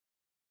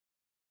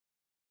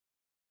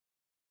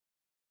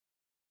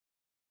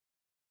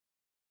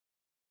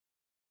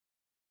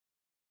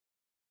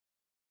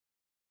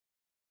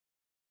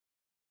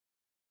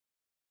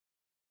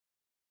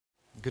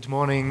Good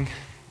morning,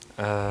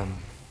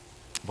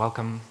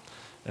 welcome,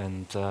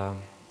 and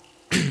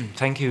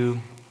thank you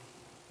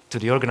to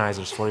the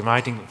organizers for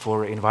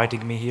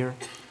inviting me here.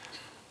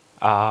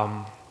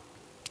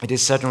 It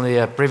is certainly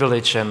a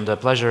privilege and a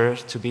pleasure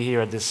to be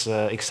here at this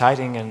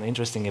exciting and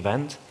interesting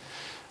event.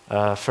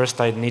 First,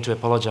 I need to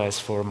apologize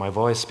for my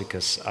voice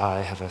because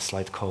I have a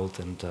slight cold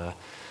and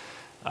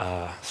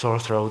sore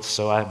throat.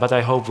 But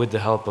I hope with the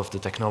help of the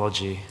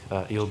technology,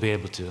 you'll be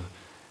able to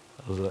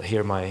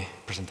hear my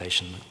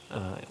presentation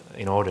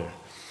in order.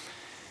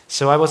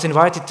 So I was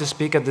invited to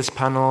speak at this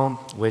panel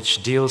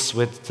which deals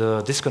with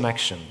the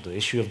disconnection, the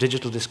issue of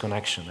digital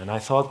disconnection. And I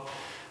thought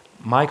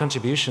my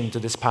contribution to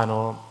this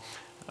panel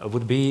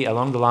would be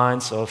along the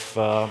lines of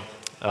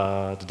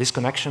the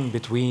disconnection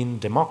between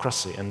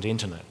democracy and the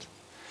internet.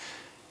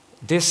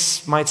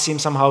 This might seem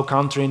somehow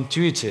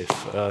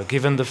counterintuitive,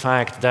 given the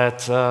fact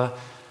that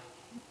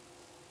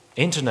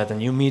internet and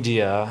new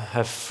media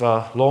have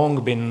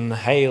long been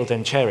hailed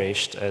and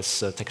cherished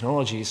as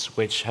technologies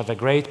which have a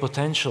great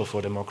potential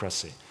for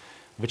democracy,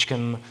 which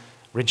can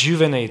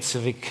rejuvenate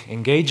civic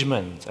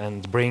engagement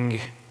and bring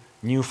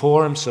new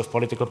forms of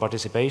political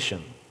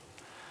participation.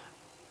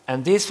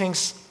 And these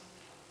things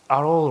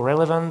are all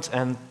relevant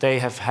and they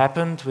have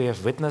happened, we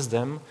have witnessed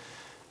them,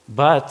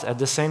 but at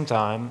the same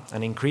time,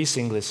 and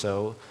increasingly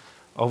so,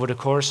 over the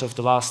course of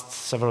the last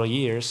several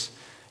years,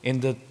 in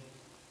the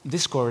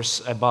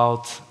discourse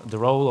about the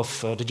role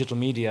of digital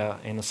media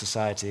in a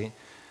society,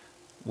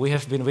 we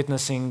have been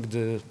witnessing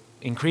the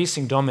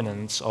increasing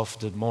dominance of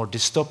the more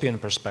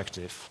dystopian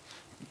perspective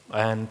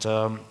and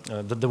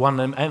the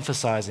one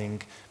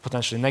emphasizing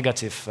potentially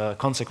negative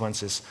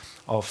consequences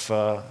of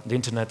the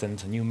internet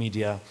and new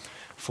media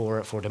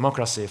for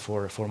democracy,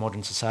 for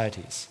modern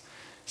societies.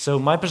 So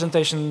my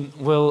presentation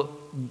will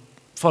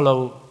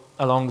follow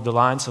along the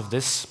lines of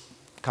this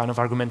kind of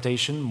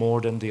argumentation more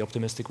than the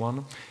optimistic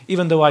one,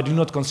 even though I do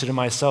not consider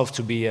myself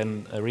to be a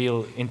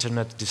real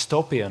internet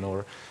dystopian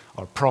or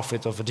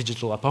prophet of a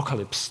digital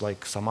apocalypse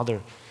like some other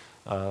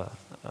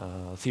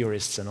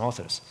theorists and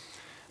authors.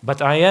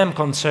 But I am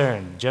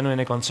concerned,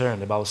 genuinely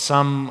concerned, about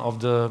some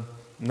of the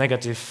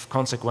negative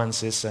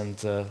consequences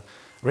and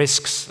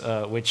risks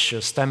which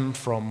stem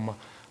from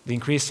the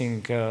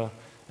increasing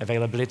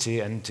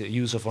availability and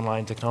use of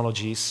online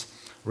technologies,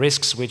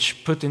 risks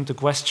which put into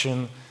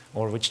question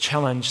or which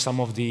challenge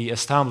some of the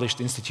established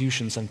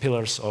institutions and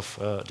pillars of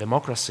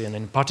democracy, and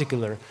in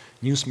particular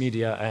news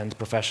media and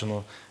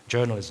professional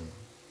journalism.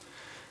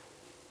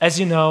 As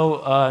you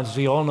know, as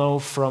we all know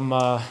from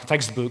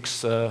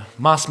textbooks,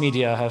 mass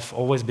media have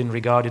always been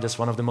regarded as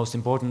one of the most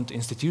important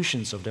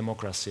institutions of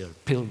democracy,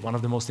 or one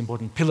of the most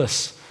important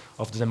pillars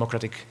of the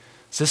democratic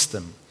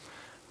system,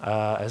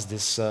 as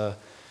this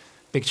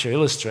picture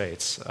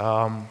illustrates.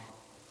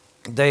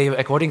 They,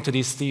 according to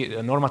these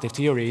normative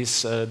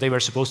theories, they were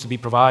supposed to be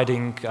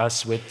providing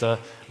us with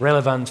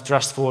relevant,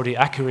 trustworthy,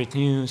 accurate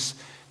news.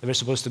 They were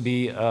supposed to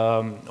be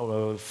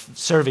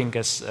serving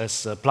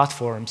as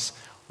platforms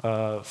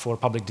for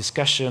public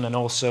discussion, and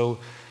also,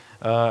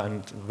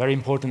 and very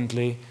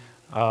importantly,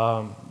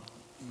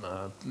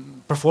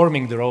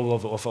 performing the role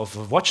of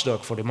a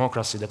watchdog for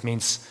democracy. That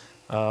means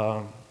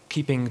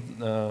keeping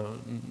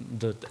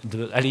the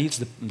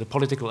elites, the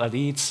political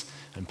elites,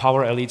 and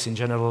power elites in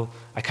general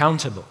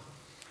accountable.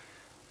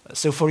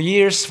 So for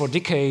years, for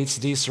decades,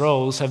 these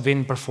roles have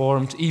been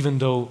performed, even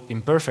though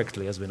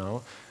imperfectly, as we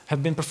know,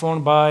 have been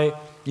performed by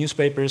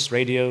newspapers,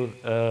 radio,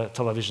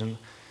 television.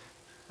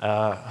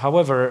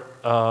 However,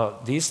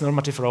 these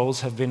normative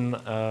roles have been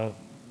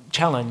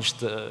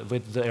challenged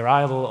with the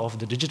arrival of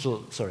the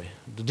digital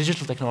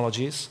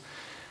technologies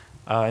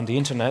and the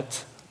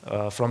internet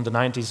from the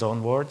 90s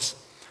onwards,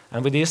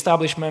 and with the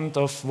establishment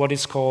of what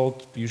is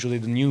called usually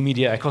the new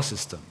media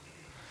ecosystem.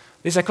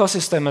 This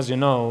ecosystem, as you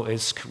know,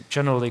 is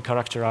generally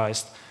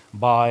characterized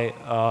by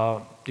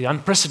the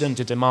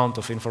unprecedented amount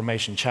of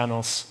information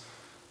channels,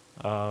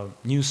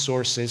 news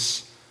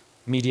sources,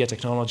 media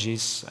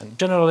technologies, and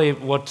generally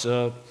what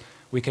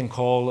we can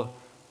call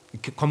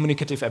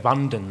communicative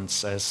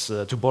abundance, as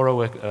to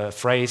borrow a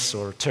phrase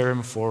or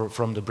term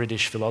from the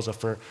British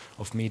philosopher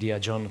of media,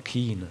 John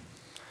Keane.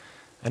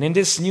 And in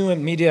this new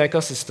media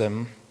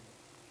ecosystem,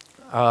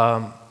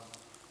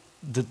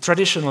 the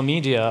traditional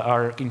media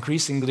are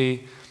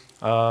increasingly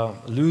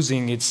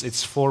losing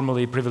its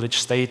formerly privileged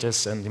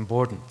status and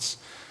importance.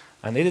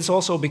 And it is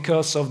also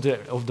because of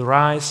the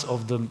rise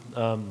of the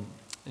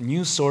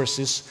news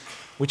sources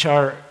which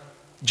are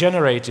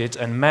generated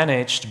and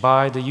managed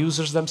by the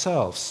users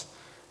themselves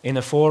in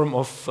a form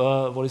of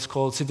what is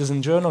called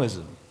citizen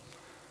journalism.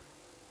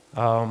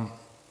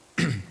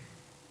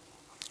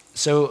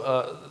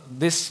 So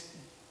this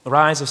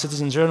rise of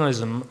citizen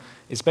journalism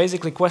is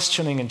basically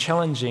questioning and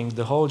challenging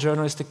the whole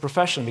journalistic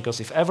profession, because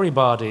if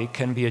everybody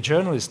can be a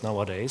journalist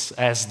nowadays,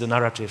 as the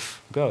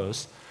narrative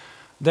goes,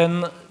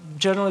 then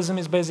journalism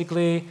is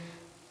basically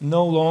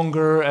no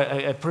longer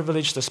a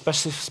privileged, a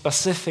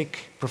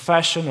specific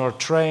profession or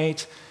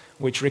trade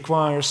which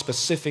requires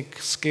specific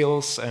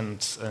skills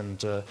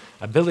and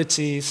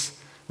abilities,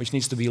 which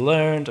needs to be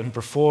learned and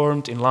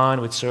performed in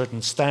line with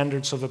certain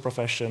standards of the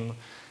profession.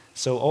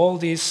 So all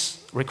these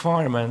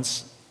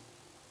requirements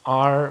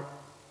are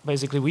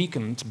basically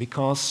weakened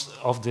because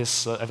of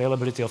this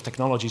availability of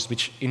technologies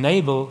which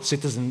enable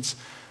citizens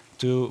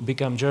to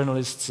become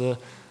journalists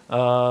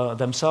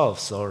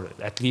themselves, or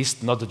at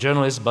least not the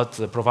journalists, but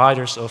the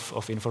providers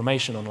of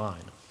information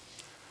online.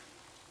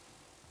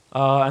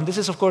 And this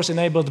is, of course,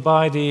 enabled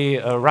by the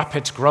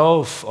rapid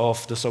growth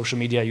of the social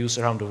media use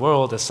around the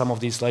world, as some of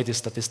these latest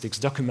statistics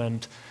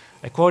document.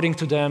 According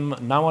to them,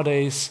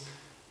 nowadays,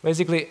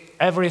 basically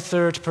every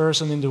third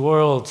person in the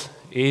world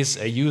is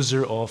a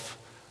user of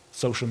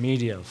social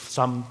media, of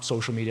some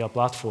social media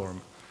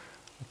platform.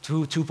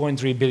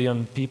 2.3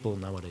 billion people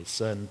nowadays.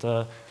 And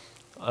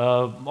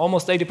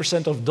almost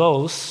 80% of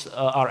those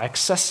are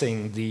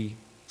accessing the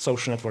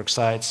social network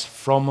sites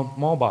from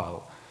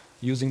mobile,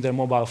 using their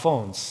mobile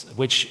phones,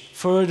 which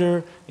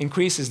further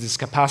increases this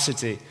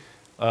capacity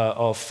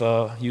of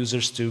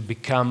users to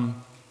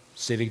become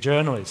civic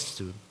journalists,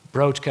 to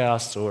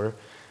broadcast or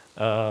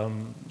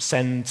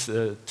send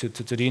to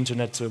the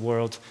internet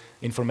world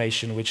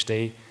information which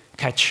they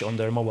catch on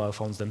their mobile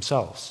phones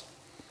themselves.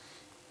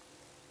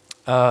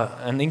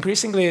 And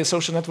increasingly,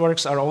 social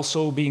networks are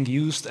also being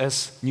used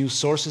as news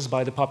sources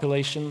by the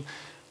population.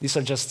 These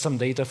are just some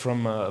data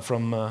from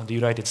the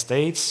United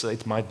States.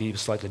 It might be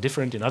slightly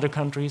different in other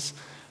countries,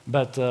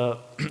 but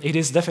it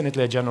is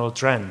definitely a general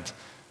trend.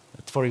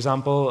 For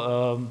example,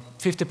 around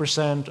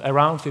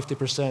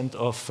 50%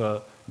 of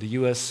the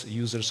US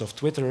users of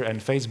Twitter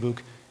and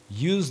Facebook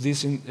use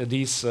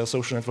these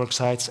social network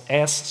sites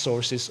as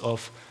sources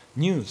of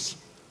news.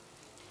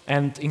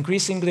 And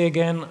increasingly,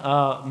 again,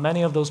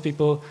 many of those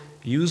people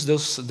use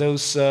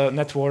those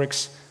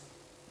networks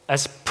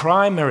as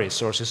primary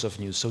sources of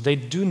news. So they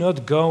do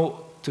not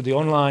go to the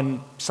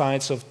online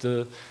sites of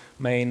the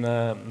main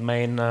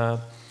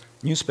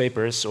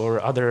newspapers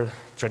or other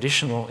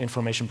traditional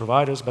information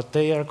providers, but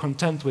they are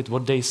content with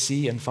what they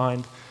see and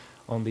find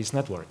on these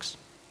networks.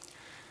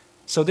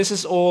 So this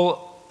is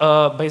all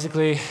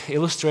basically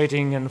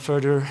illustrating and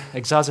further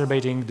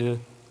exacerbating the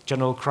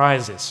general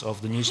crisis of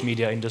the news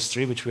media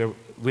industry, which we are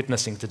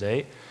witnessing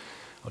today,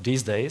 or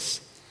these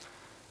days.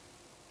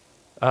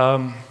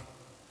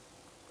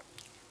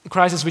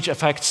 Crisis which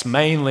affects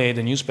mainly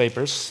the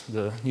newspapers,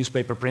 the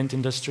newspaper print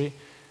industry.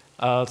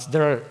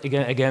 There are,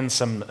 again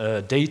some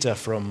data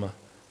from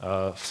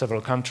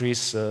several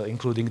countries,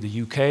 including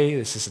the UK.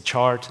 This is a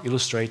chart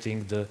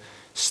illustrating the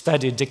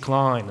steady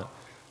decline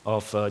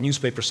of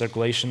newspaper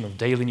circulation, of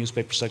daily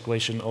newspaper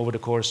circulation over the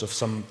course of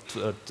some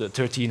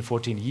 13,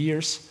 14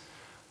 years.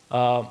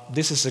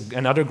 This is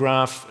another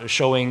graph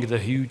showing the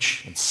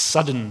huge and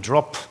sudden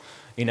drop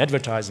in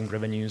advertising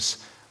revenues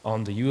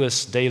on the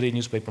US daily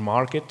newspaper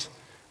market.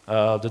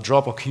 The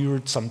drop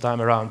occurred sometime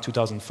around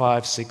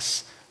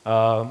 2005-06,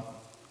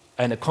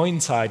 and it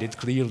coincided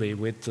clearly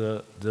with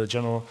the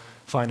general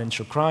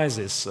financial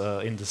crisis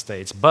in the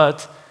States.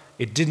 But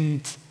it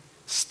didn't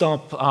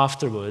stop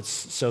afterwards,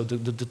 so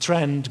the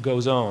trend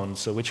goes on,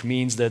 so which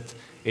means that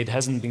it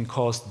hasn't been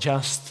caused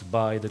just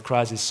by the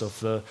crisis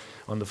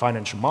on the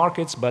financial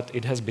markets, but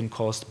it has been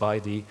caused by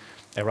the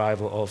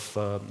arrival of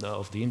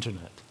the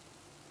internet.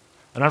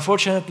 And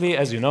unfortunately,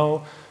 as you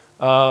know,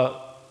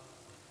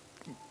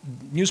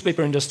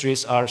 newspaper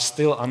industries are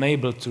still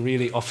unable to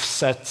really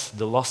offset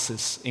the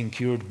losses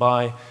incurred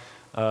by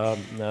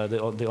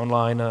the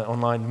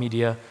online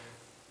media,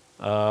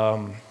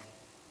 the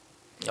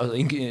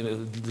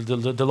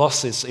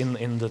losses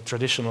in the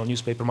traditional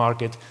newspaper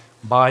market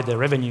by the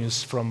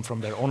revenues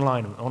from their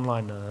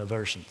online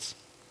versions.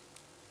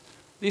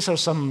 These are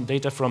some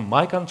data from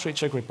my country,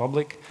 Czech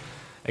Republic.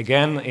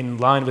 Again, in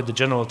line with the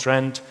general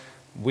trend,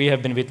 we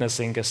have been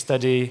witnessing a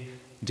steady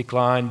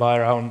decline by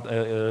around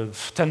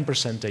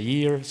 10% a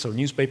year. So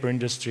newspaper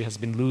industry has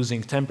been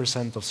losing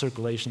 10% of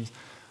circulations,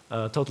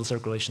 total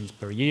circulations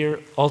per year.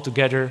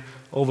 Altogether,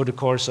 over the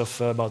course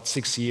of about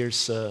 6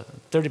 years,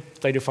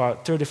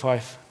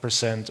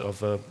 35%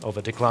 of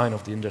a decline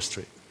of the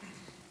industry.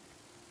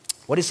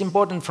 What is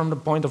important from the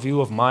point of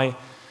view of my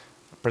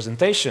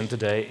presentation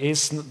today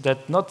is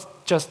that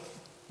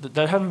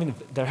there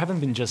haven't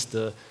been just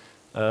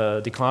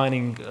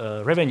declining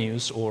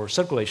revenues or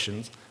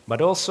circulations, but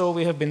also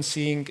we have been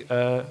seeing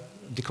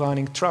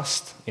declining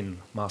trust in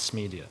mass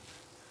media.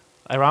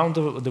 Around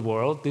the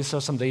world, these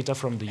are some data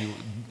from the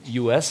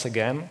US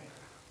again.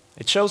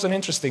 It shows an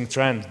interesting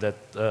trend that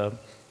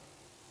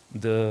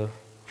the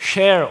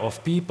share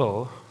of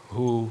people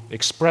who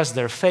express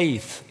their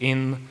faith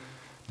in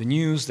the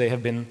news they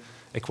have been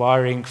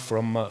acquiring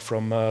from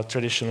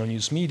traditional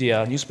news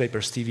media,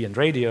 newspapers, TV and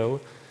radio,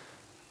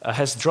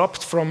 has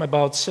dropped from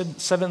about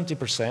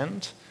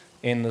 70%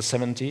 in the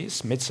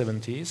 70s,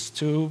 mid-70s,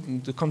 to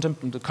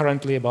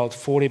currently about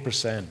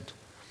 40%.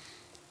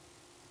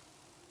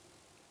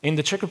 In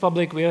the Czech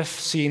Republic, we have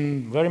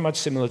seen very much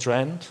similar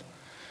trend.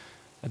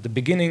 At the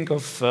beginning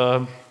of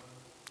the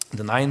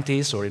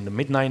 90s or in the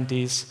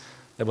mid-90s,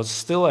 there was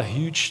still a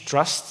huge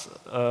trust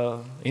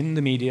in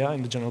the media,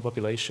 in the general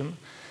population.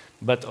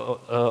 But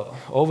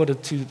over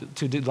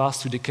the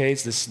last 2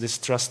 decades, this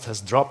trust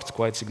has dropped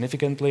quite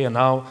significantly, and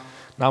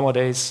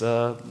nowadays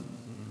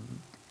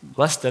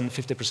less than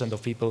 50%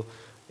 of people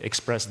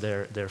express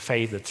their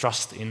faith, their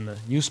trust in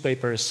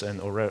newspapers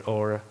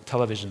or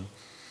television.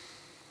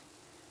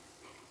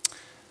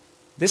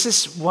 This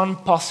is one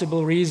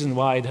possible reason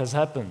why it has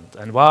happened,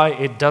 and why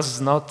it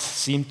does not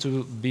seem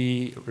to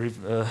be,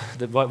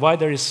 why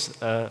there is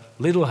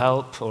little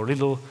help or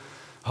little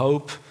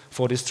hope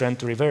for this trend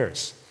to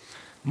reverse.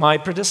 My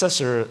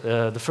predecessor,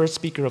 the first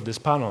speaker of this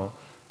panel,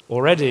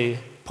 already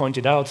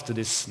pointed out to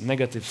this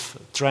negative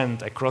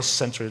trend across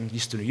Central and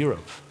Eastern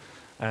Europe.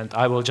 And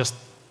I will just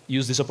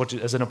use this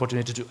as an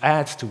opportunity to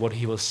add to what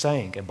he was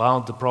saying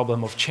about the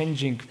problem of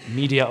changing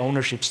media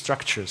ownership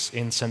structures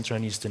in Central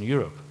and Eastern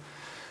Europe.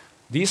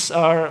 These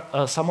are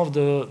some of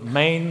the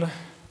main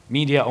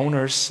media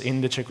owners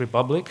in the Czech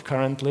Republic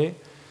currently.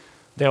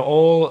 They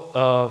all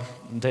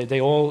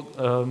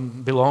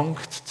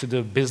belonged to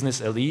the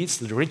business elites,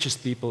 the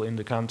richest people in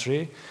the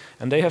country,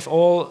 and they have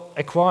all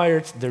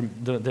acquired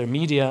their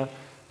media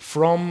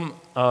from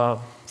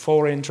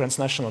foreign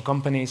transnational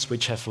companies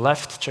which have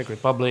left Czech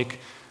Republic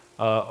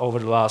over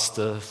the last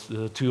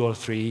 2 or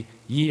 3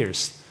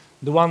 years.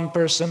 The one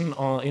person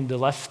in the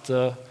left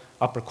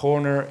upper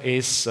corner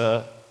is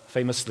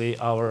famously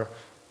our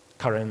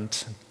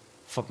current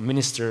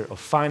Minister of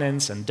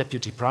Finance and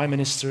Deputy Prime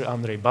Minister,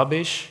 Andrej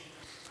Babiš,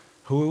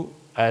 who,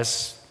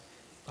 as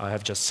I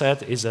have just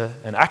said, is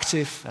an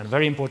active and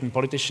very important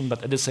politician,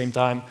 but at the same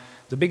time,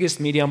 the biggest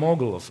media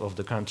mogul of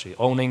the country,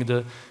 owning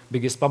the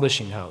biggest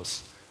publishing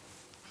house.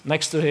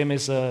 Next to him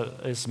is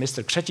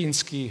Mr.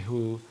 Křetínský,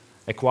 who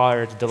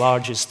acquired the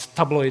largest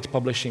tabloid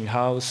publishing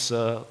house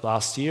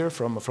last year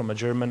from a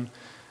German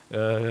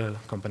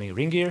company,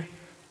 Ringier.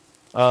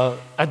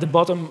 At the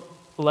bottom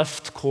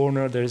left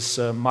corner, there's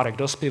Marek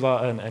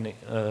Dospiva, an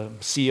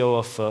CEO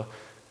of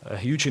a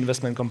huge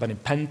investment company,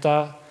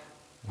 Penta,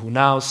 who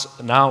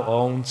now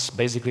owns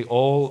basically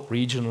all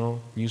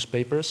regional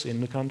newspapers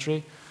in the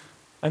country.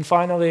 And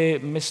finally,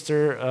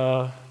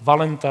 Mr.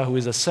 Valenta, who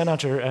is a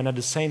senator and at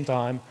the same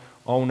time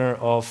owner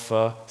of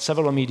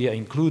several media,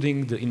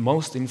 including the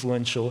most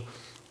influential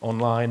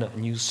online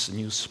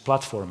news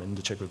platform in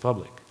the Czech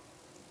Republic.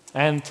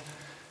 And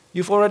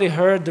you've already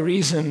heard the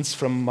reasons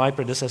from my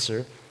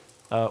predecessor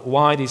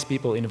why these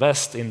people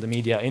invest in the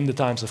media in the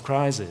times of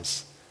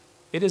crisis.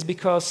 It is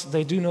because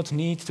they do not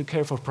need to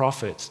care for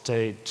profit.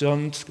 They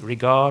don't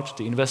regard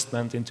the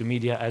investment into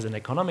media as an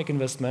economic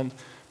investment,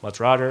 but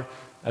rather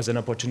as an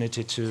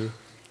opportunity to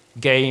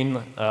gain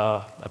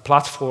a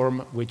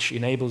platform which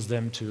enables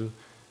them to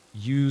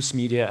use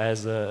media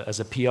as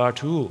a PR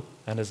tool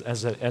and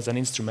as an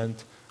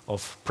instrument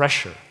of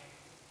pressure.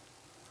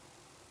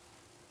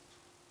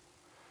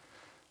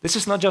 This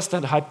is not just a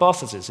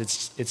hypothesis.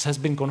 It has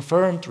been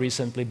confirmed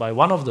recently by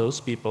one of those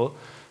people,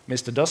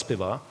 Mr.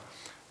 Dospiva,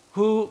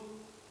 who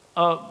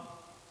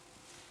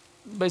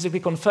basically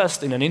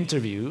confessed in an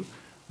interview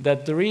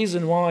that the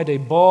reason why they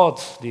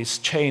bought this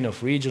chain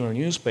of regional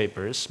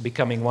newspapers,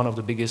 becoming one of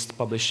the biggest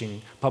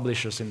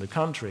publishers in the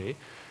country,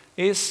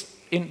 is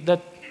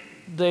that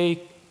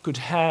they could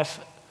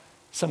have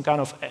some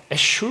kind of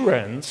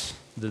assurance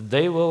that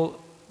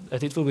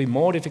it will be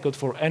more difficult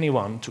for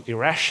anyone to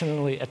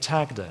irrationally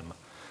attack them.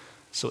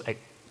 So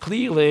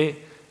clearly,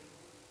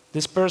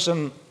 this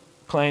person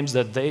claims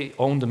that they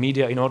own the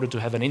media in order to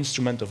have an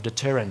instrument of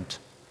deterrent,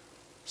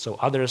 so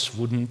others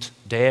wouldn't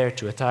dare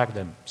to attack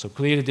them. So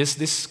clearly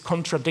this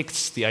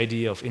contradicts the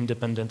idea of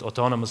independent,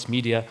 autonomous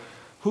media,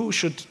 who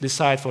should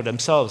decide for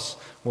themselves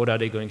what are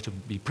they going to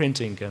be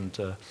printing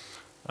and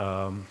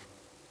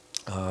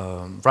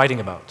writing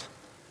about.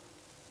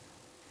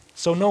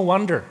 So no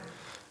wonder,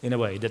 in a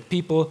way, that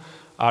people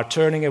are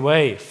turning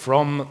away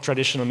from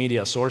traditional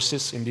media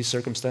sources in these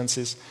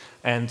circumstances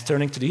and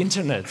turning to the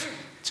internet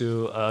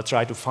to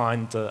try to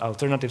find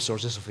alternative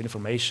sources of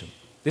information.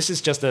 This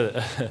is just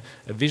a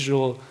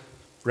visual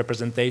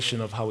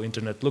representation of how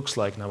internet looks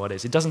like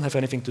nowadays. It doesn't have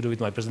anything to do with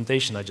my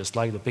presentation, I just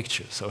like the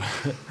picture, so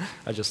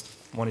I just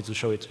wanted to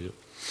show it to you.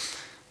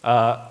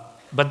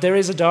 But there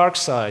is a dark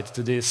side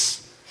to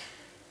this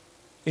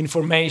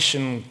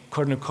information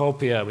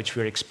cornucopia which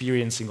we're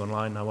experiencing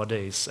online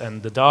nowadays.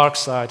 And the dark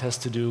side has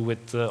to do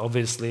with,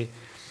 obviously,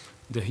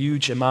 the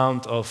huge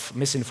amount of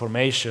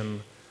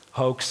misinformation,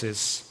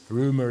 hoaxes,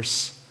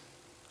 rumors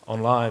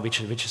online, which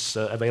is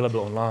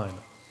available online.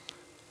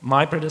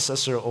 My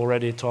predecessor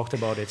already talked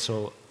about it,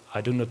 so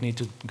I do not need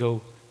to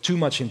go too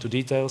much into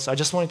details. I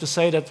just wanted to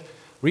say that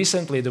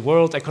recently the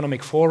World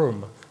Economic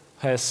Forum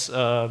has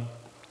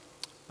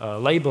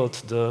labeled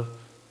the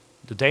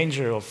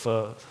danger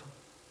of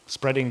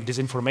spreading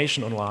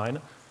disinformation online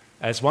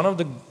as one of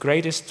the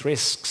greatest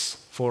risks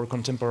for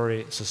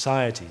contemporary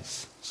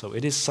societies. So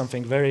it is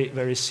something very,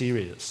 very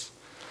serious.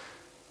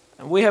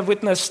 And we have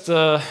witnessed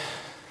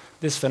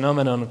this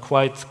phenomenon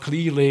quite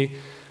clearly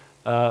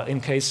in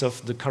case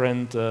of the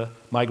current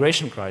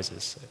migration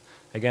crisis.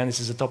 Again, this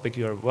is a topic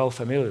you are well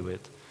familiar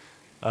with.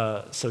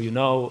 So you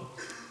know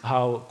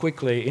how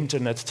quickly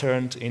internet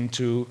turned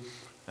into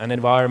an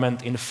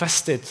environment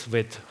infested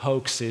with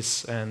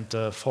hoaxes and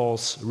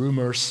false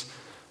rumors,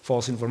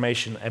 false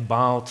information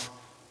about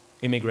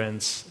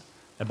immigrants,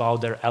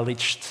 about their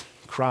alleged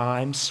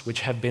crimes,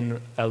 which have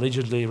been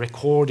allegedly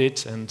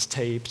recorded and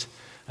taped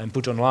and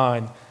put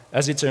online.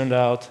 As it turned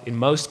out, in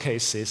most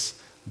cases,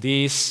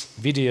 these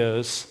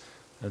videos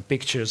and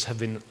pictures have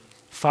been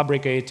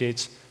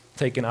fabricated,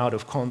 taken out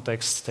of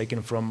context,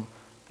 taken from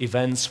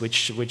events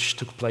which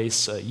took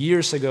place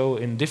years ago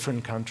in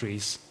different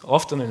countries,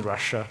 often in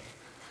Russia.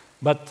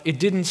 But it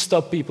didn't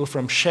stop people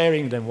from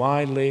sharing them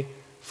widely,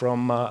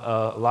 from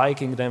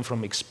liking them,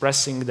 from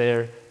expressing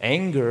their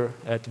anger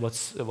at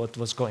what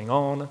was going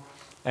on,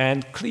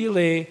 and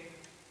clearly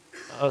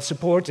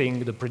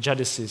supporting the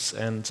prejudices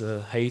and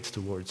hate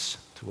towards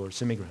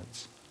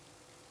immigrants.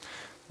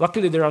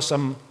 Luckily, there are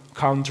some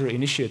counter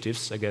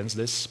initiatives against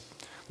this.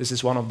 This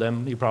is one of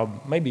them.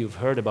 Maybe you've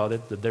heard about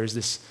it, that there is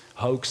this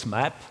hoax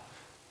map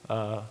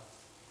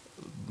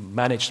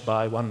managed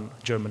by one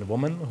German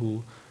woman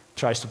who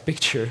tries to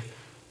picture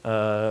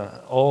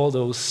all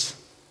those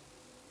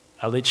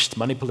alleged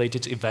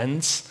manipulated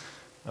events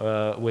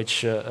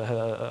which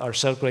are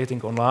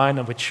circulating online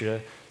and which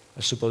are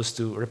supposed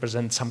to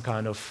represent some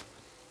kind of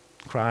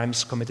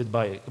crimes committed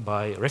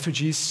by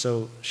refugees.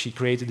 So she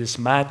created this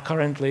map.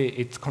 Currently,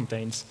 it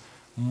contains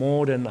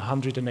more than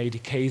 180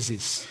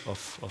 cases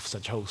of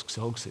such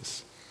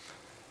hoaxes.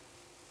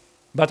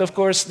 But of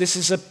course, this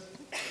is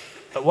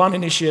one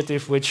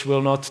initiative which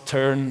will not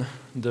turn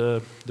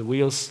the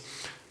wheels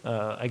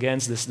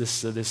against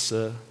this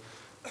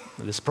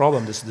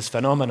problem, this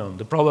phenomenon.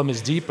 The problem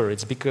is deeper.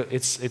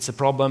 It's a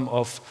problem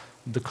of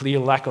the clear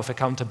lack of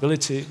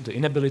accountability, the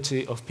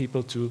inability of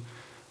people to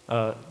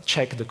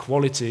check the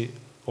quality,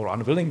 or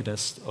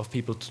unwillingness of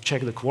people to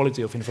check the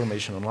quality of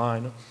information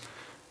online.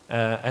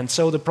 And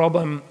so the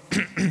problem,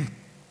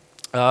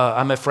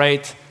 I'm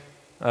afraid,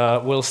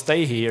 will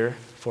stay here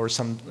for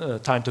some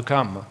time to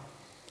come.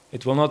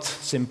 It will not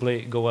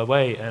simply go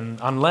away, and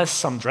unless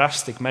some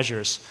drastic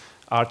measures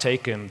are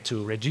taken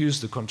to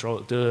reduce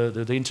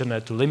the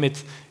internet, to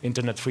limit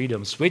internet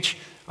freedoms, which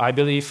I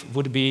believe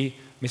would be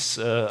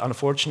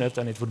unfortunate,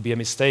 and it would be a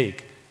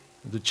mistake.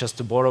 Just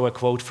to borrow a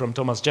quote from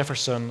Thomas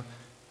Jefferson,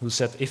 who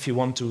said, if you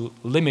want to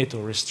limit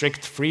or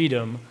restrict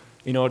freedom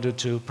in order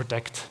to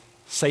protect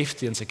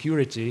safety and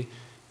security,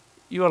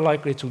 you are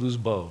likely to lose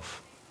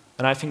both.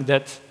 And I think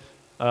that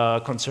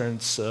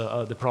concerns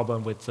the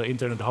problem with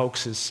internet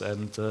hoaxes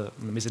and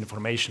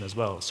misinformation as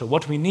well. So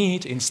what we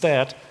need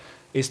instead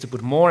is to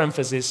put more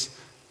emphasis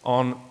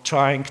on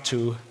trying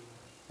to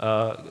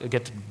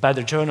get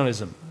better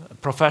journalism,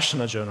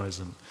 professional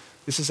journalism.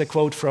 This is a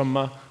quote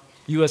from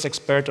US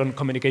expert on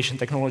communication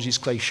technologies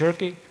Clay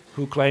Shirky,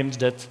 who claimed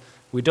that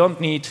we don't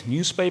need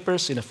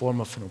newspapers in a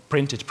form of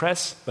printed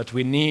press, but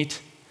we need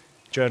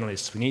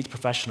journalists. We need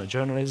professional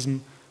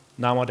journalism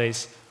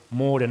nowadays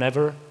more than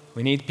ever.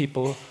 We need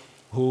people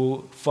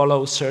who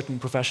follow certain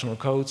professional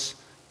codes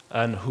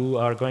and who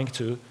are going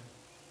to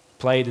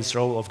play this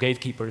role of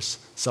gatekeepers,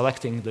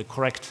 selecting the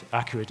correct,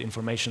 accurate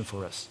information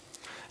for us.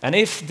 And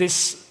if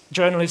these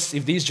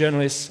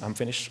journalists, I'm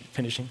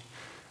finishing,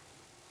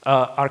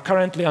 are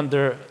currently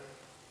under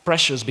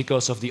pressures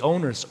because of the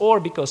owners or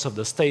because of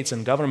the states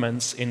and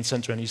governments in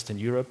Central and Eastern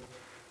Europe,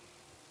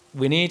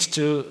 we need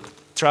to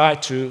try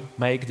to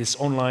make this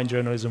online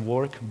journalism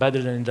work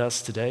better than it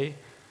does today.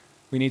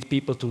 We need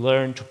people to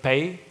learn to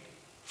pay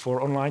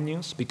for online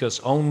news, because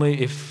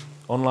only if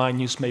online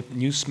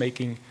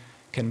newsmaking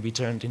can be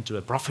turned into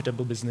a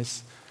profitable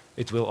business,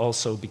 it will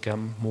also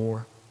become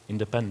more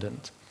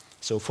independent.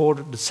 So for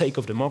the sake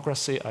of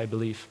democracy, I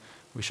believe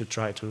we should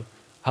try to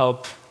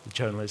help the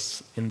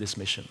journalists in this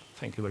mission.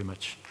 Thank you very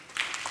much.